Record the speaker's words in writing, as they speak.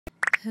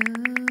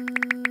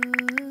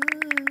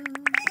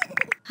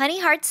Honey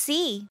Heart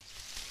C.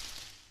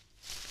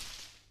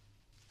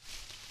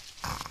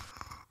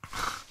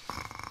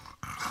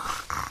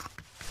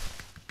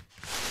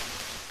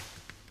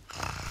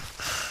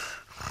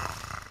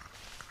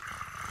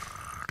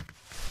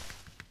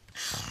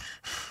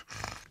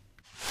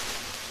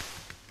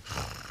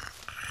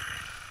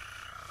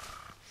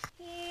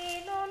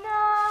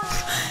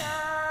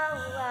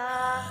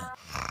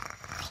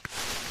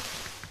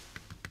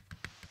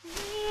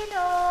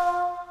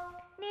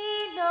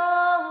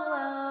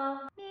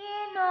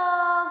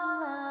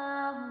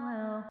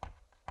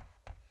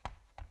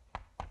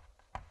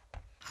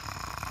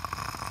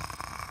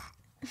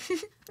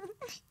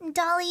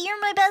 Dolly, you're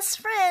my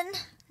best friend.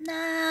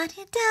 Na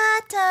di da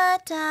da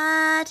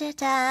da da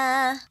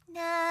da.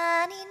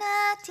 Na di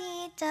na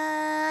di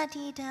da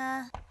di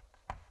da.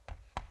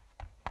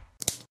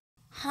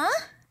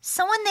 Huh?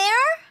 Someone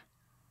there?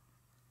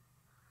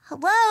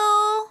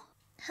 Hello?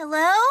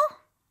 Hello?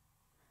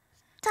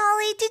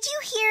 Dolly, did you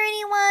hear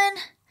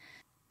anyone?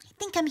 I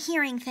think I'm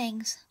hearing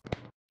things.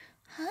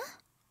 Huh?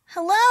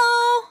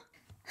 Hello?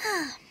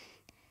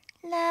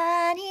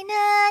 La di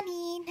na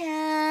di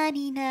na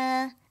di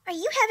na. Are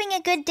you having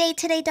a good day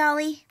today,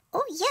 Dolly?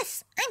 Oh,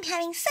 yes, I'm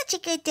having such a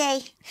good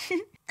day.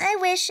 I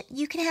wish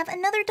you could have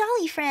another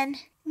Dolly friend.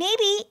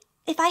 Maybe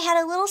if I had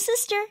a little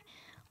sister,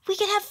 we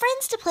could have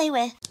friends to play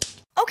with.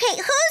 Okay,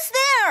 who's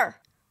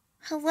there?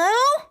 Hello?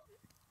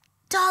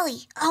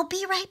 Dolly, I'll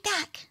be right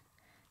back.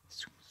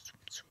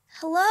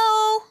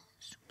 Hello?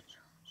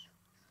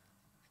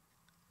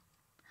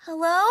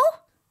 Hello?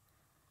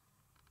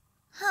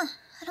 Huh,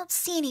 I don't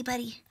see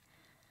anybody.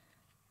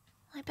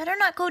 I better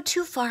not go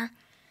too far.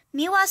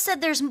 Miwa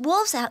said there's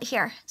wolves out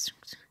here.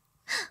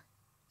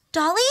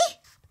 Dolly?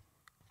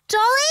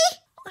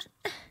 Dolly?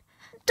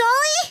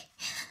 Dolly?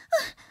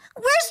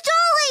 Where's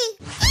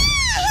Dolly?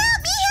 Ah, help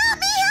me, help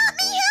me, help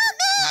me, help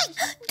me!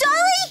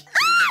 Dolly?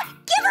 Ah,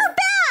 give her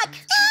back!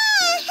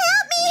 Ah,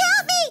 help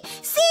me!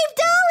 Save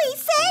Dolly,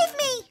 save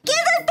me!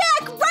 Give her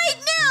back right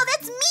now!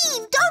 That's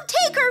mean! Don't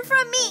take her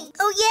from me!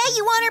 Oh yeah,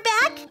 you want her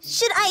back?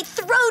 Should I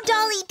throw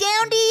Dolly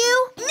down to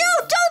you?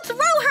 No, don't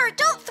throw her!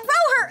 Don't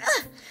throw her!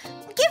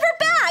 Give her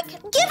back!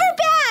 Give her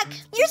back!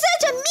 You're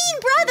such a mean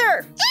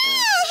brother!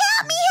 Ah,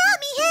 help me!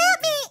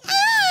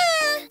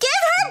 Ah!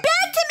 Give her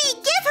back to me!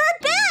 Give her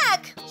back!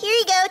 Here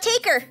you go,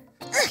 take her.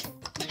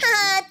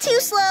 Too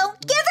slow.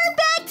 Give her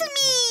back to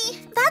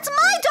me! That's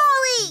my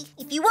Dolly!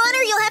 If you want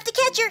her, you'll have to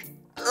catch her.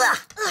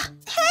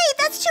 Hey,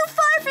 that's too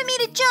far for me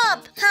to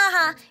jump.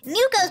 Haha,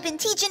 Nuko's been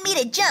teaching me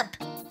to jump.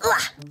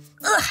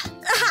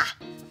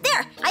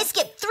 There, I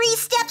skipped 3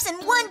 steps in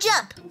 1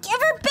 jump. Give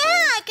her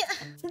back!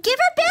 Give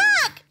her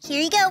back!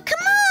 Here you go,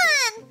 come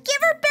on!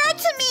 Give her back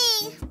to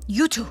me!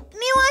 You two.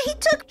 Miwa, he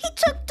took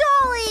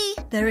Dolly!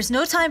 There is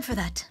no time for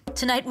that.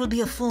 Tonight will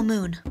be a full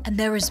moon, and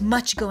there is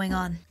much going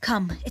on.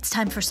 Come, it's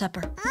time for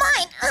supper.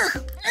 Mine!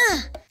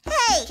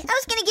 Hey, I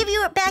was gonna give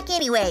you it back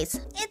anyways.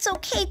 It's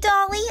okay,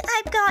 Dolly.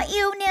 I've got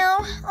you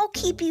now. I'll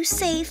keep you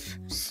safe.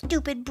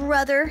 Stupid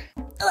brother.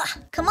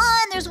 Come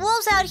on, there's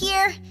wolves out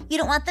here. You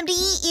don't want them to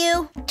eat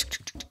you.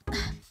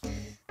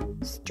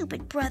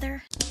 Stupid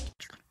brother.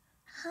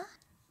 Huh?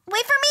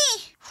 Wait for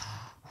me!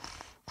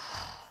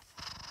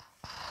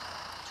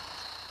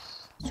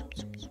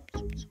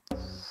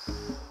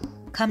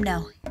 Come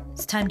now.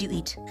 It's time to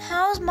eat.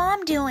 How's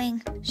Mom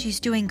doing? She's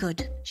doing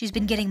good. She's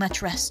been getting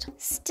much rest.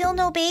 Still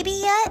no baby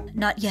yet?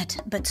 Not yet,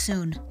 but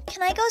soon.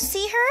 Can I go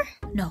see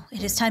her? No,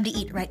 it is time to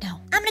eat right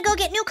now. I'm gonna go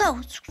get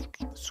Nuko.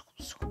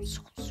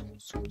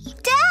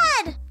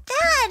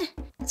 Dad!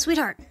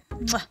 Sweetheart.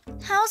 Mwah.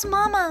 How's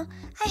Mama?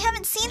 I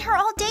haven't seen her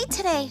all day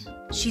today.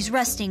 She's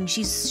resting.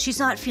 She's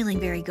not feeling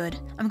very good.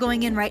 I'm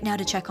going in right now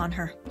to check on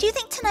her. Do you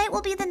think tonight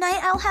will be the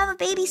night I'll have a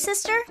baby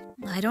sister?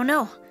 I don't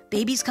know.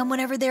 Babies come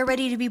whenever they're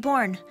ready to be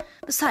born.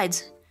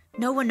 Besides,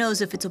 no one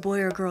knows if it's a boy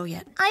or a girl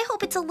yet. I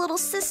hope it's a little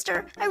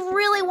sister. I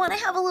really want to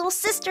have a little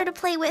sister to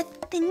play with.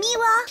 Then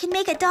Miwa can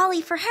make a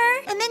Dolly for her,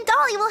 and then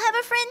Dolly will have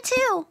a friend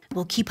too.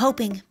 We'll keep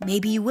hoping.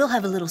 Maybe you will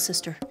have a little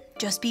sister.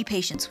 Just be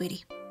patient,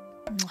 sweetie.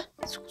 Mwah.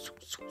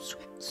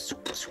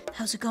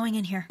 How's it going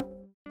in here?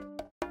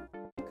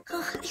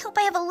 Oh, I hope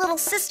I have a little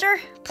sister.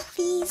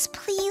 Please,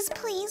 please,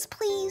 please,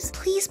 please,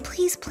 please,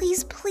 please,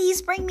 please,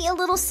 please bring me a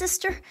little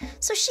sister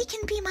so she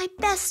can be my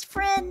best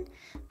friend.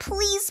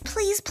 Please,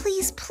 please,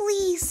 please,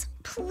 please,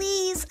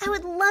 please. I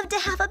would love to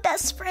have a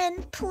best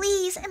friend,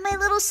 please. And my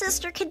little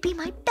sister could be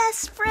my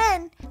best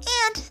friend.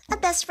 And a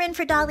best friend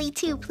for Dolly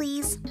too,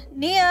 please.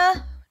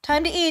 Nia,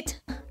 time to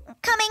eat.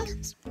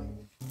 Coming.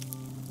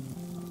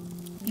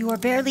 You are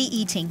barely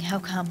eating. How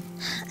come?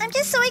 I'm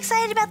just so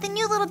excited about the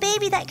new little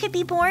baby that could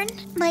be born.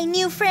 My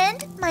new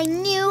friend, my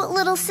new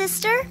little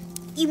sister.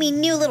 You mean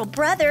new little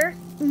brother?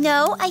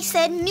 No, I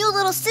said new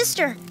little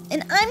sister.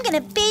 And I'm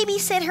gonna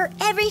babysit her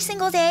every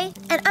single day,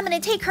 and I'm gonna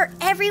take her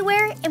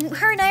everywhere, and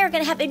her and I are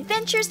gonna have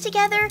adventures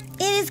together.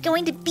 It is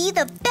going to be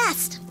the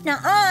best.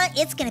 Nuh-uh,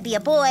 it's gonna be a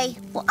boy.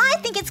 Well, I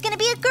think it's gonna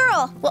be a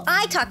girl. Well,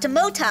 I talked to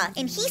Mota,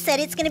 and he said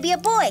it's gonna be a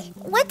boy.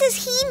 What does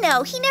he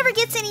know? He never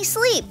gets any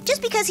sleep.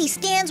 Just because he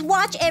stands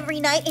watch every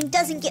night and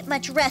doesn't get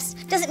much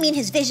rest doesn't mean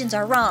his visions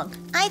are wrong.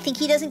 I think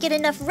he doesn't get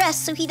enough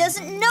rest, so he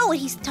doesn't know what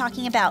he's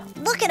talking about.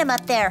 Look at him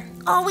up there.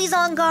 Always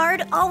on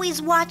guard,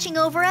 always watching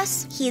over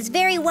us. He is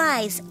very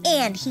wise,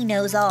 and he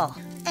knows all.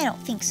 I don't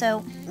think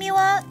so.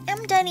 Miwa,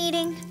 I'm done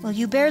eating. Well,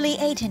 you barely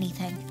ate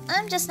anything.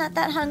 I'm just not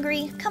that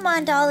hungry. Come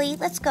on, Dolly,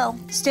 let's go.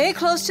 Stay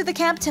close to the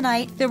camp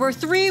tonight. There were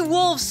 3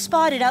 wolves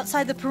spotted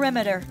outside the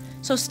perimeter,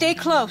 so stay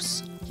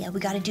close. Yeah, we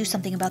gotta do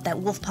something about that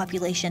wolf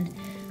population.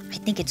 I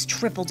think it's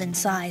tripled in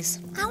size.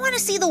 I want to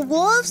see the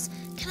wolves.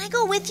 Can I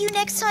go with you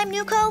next time,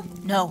 Nuko?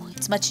 No,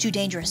 it's much too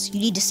dangerous. You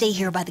need to stay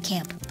here by the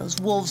camp. Those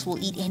wolves will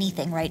eat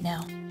anything right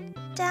now.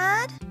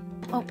 Dad?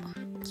 Oh,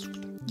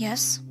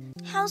 yes?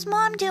 How's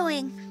Mom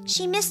doing?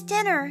 She missed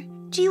dinner.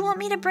 Do you want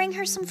me to bring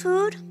her some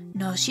food?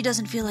 No, she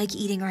doesn't feel like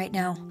eating right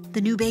now.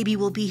 The new baby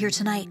will be here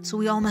tonight, so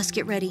we all must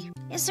get ready.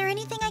 Is there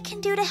anything I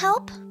can do to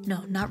help?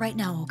 No, not right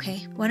now,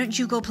 okay? Why don't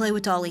you go play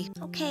with Dolly?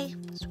 Okay.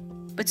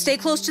 But stay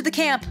close to the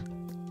camp.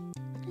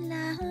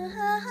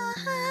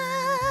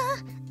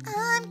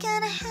 I'm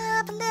gonna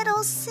have a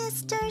little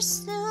sister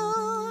soon.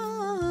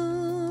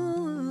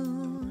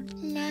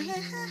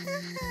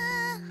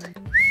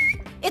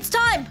 It's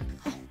time!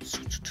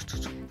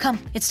 Come,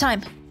 it's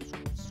time.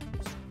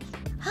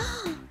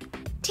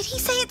 Did he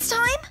say it's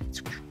time?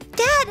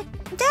 Dad,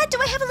 do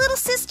I have a little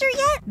sister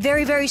yet?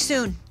 Very, very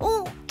soon.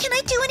 Oh, can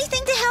I do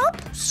anything to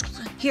help?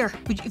 Here,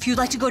 if you'd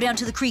like to go down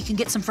to the creek and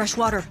get some fresh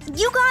water.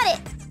 You got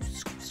it.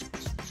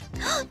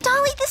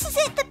 Dolly, this is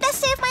it, the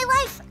best day of my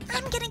life.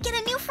 I'm gonna get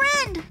a new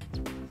friend.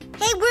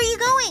 Hey, where are you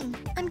going?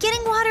 I'm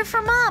getting water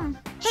for Mom.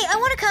 Hey, I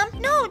wanna come.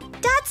 No,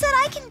 Dad said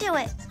I can do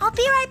it. I'll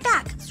be right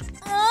back.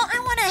 Oh, I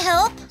wanna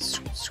help.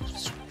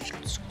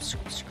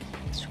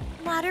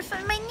 Water for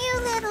my new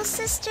little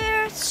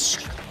sister.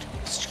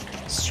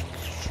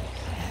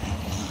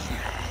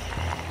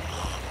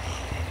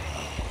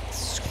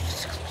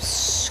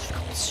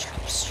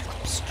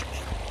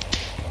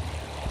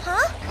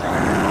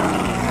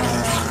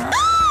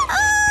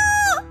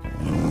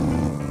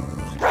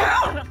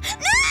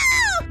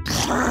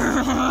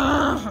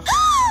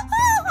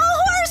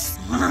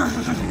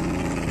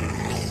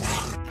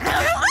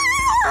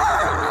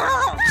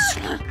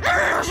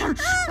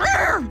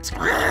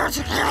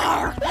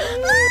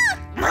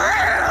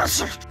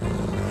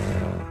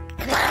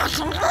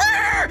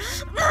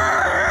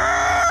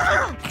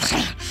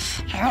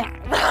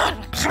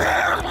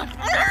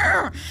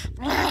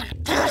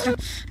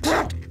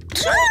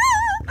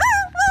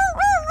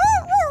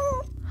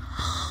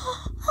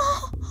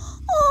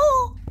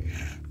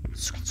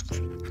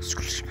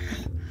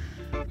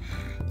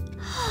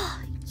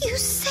 You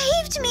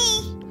saved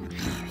me!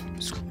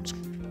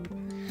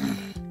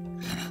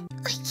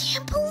 I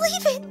can't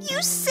believe it!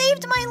 You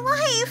saved my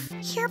life!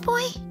 Here,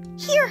 boy.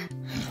 Here.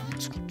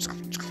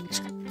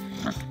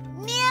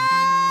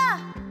 Nia!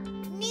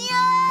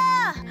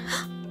 Nia!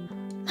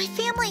 My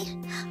family.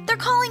 They're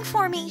calling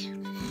for me.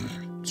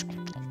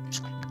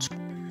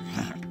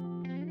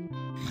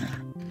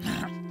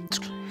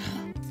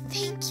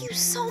 Thank you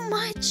so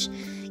much.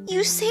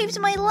 You saved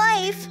my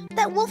life.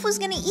 That wolf was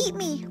gonna eat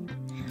me.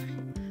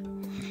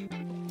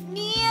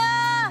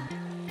 Nia!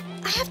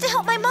 I have to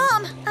help my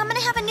mom. I'm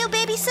gonna have a new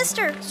baby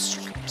sister.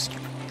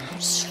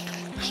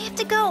 I have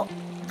to go.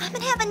 I'm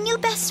gonna have a new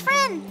best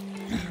friend.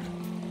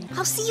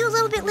 I'll see you a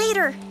little bit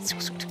later.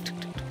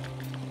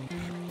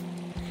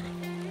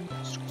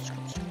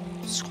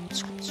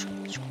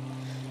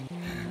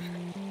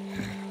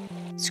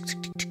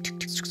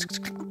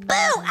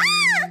 Boo! Ah!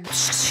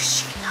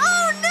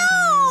 Oh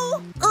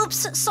no!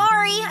 Oops,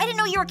 sorry. I didn't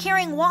know you were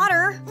carrying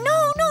water.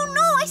 No,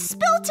 I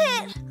spilled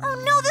it. Oh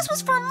no, this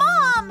was for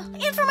Mom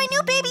and for my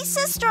new baby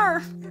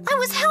sister. I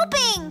was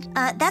helping.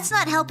 That's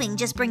not helping,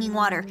 just bringing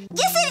water.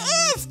 Yes,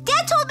 it is!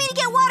 Dad told me to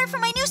get water for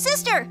my new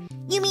sister.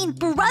 You mean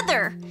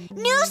brother.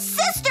 New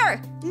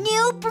sister!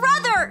 New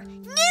brother!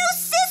 New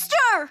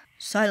sister!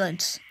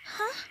 Silence.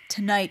 Huh?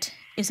 Tonight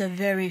is a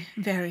very,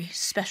 very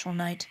special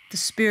night. The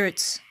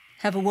spirits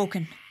have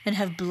awoken and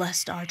have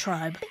blessed our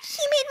tribe. But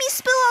he made me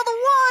spill all the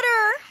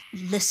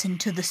water. Listen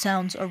to the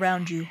sounds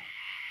around you.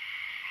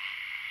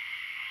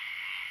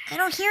 I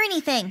don't hear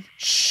anything.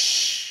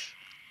 Shh.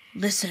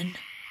 Listen.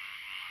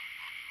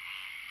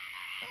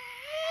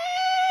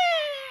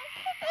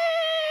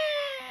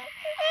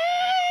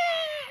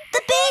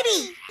 The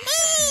baby!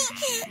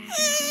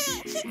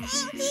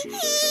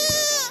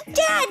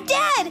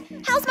 Dad!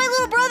 How's my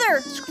little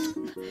brother?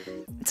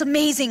 It's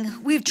amazing.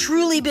 We've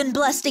truly been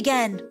blessed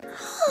again.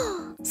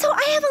 So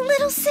I have a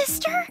little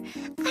sister?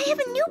 I have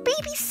a new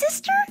baby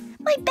sister?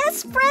 My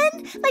best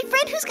friend? My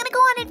friend who's gonna go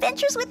on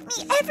adventures with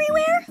me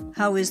everywhere?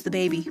 How is the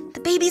baby? The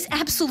baby's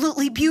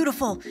absolutely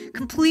beautiful.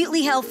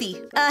 Completely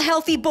healthy. A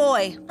healthy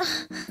boy.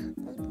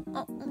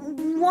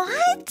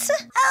 What?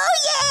 Oh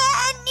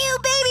yeah, a new new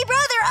baby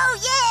brother. Oh,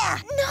 yeah.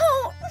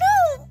 No,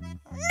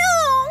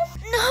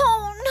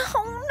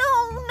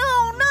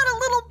 not a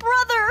little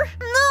brother.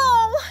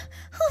 No.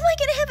 Who am I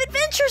going to have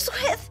adventures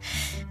with?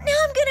 Now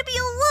I'm going to be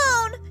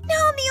alone.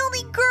 Now I'm the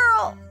only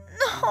girl.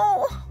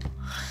 No.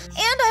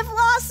 And I've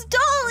lost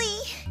Dolly.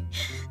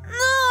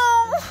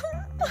 No.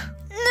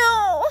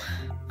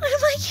 What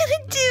am I going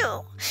to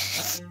do?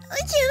 I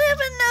can't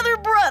have another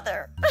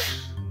brother.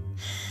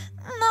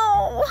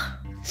 No.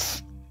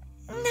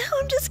 Now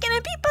I'm just going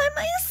to be by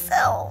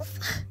myself.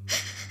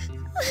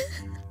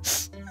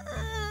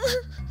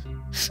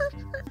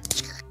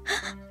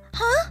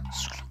 Huh?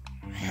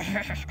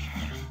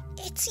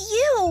 It's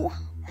you.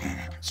 And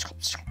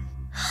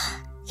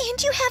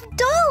you have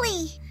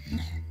Dolly.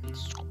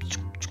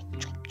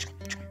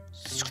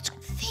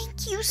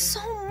 Thank you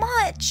so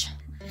much.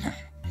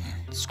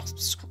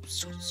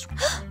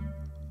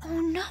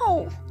 Oh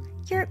no.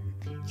 You're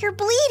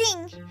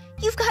bleeding.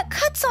 You've got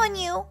cuts on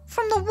you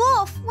from the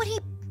wolf when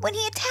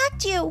he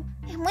attacked you.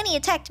 And when he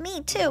attacked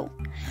me too.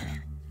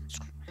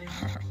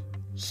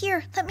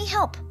 Here, let me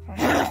help.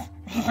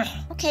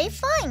 Okay,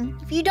 fine.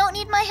 If you don't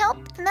need my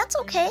help, then that's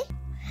okay.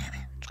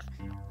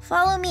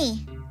 Follow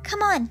me.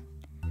 Come on.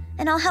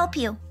 And I'll help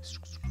you.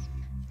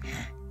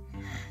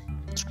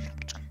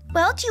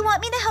 Well, do you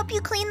want me to help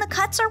you clean the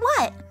cuts or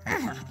what?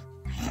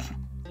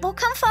 Well,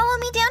 come follow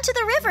me down to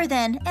the river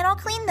then, and I'll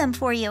clean them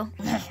for you.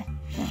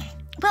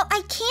 Well,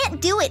 I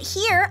can't do it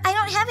here. I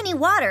don't have any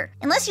water,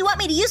 unless you want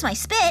me to use my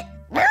spit.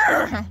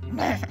 Now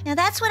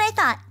that's what I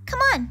thought. Come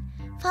on,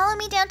 follow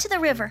me down to the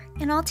river,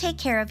 and I'll take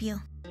care of you.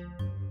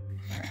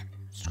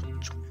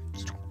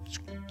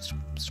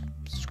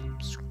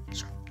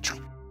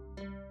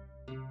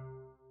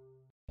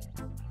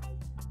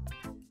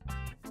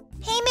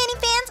 Hey, Mini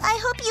fans, I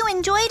hope you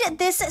enjoyed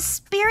this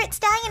Spirit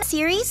Stallion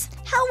series.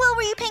 How well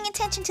were you paying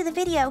attention to the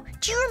video?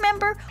 Do you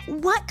remember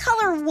what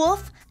color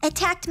wolf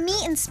attacked me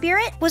in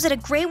Spirit? Was it a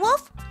gray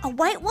wolf, a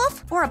white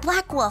wolf, or a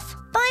black wolf?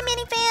 Bye,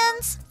 Mini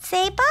fans.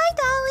 Say bye,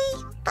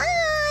 Dolly.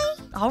 Bye.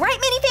 All right,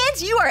 Mini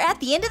fans, you are at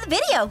the end of the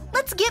video.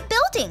 Let's get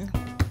building.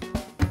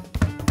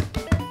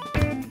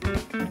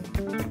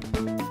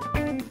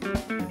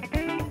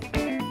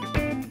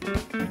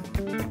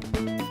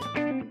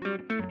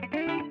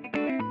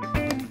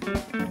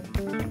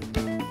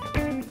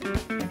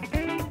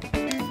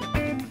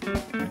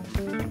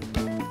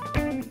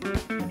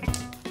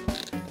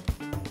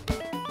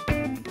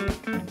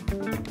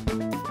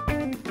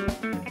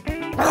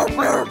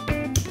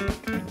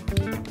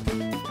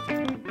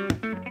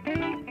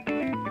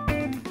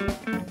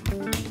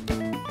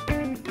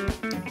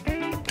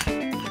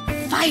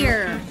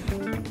 Fire!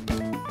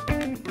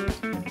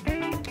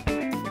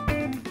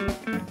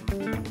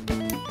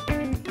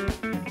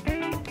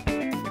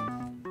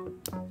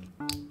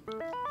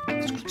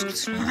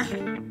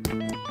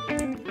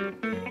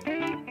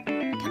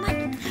 Come on.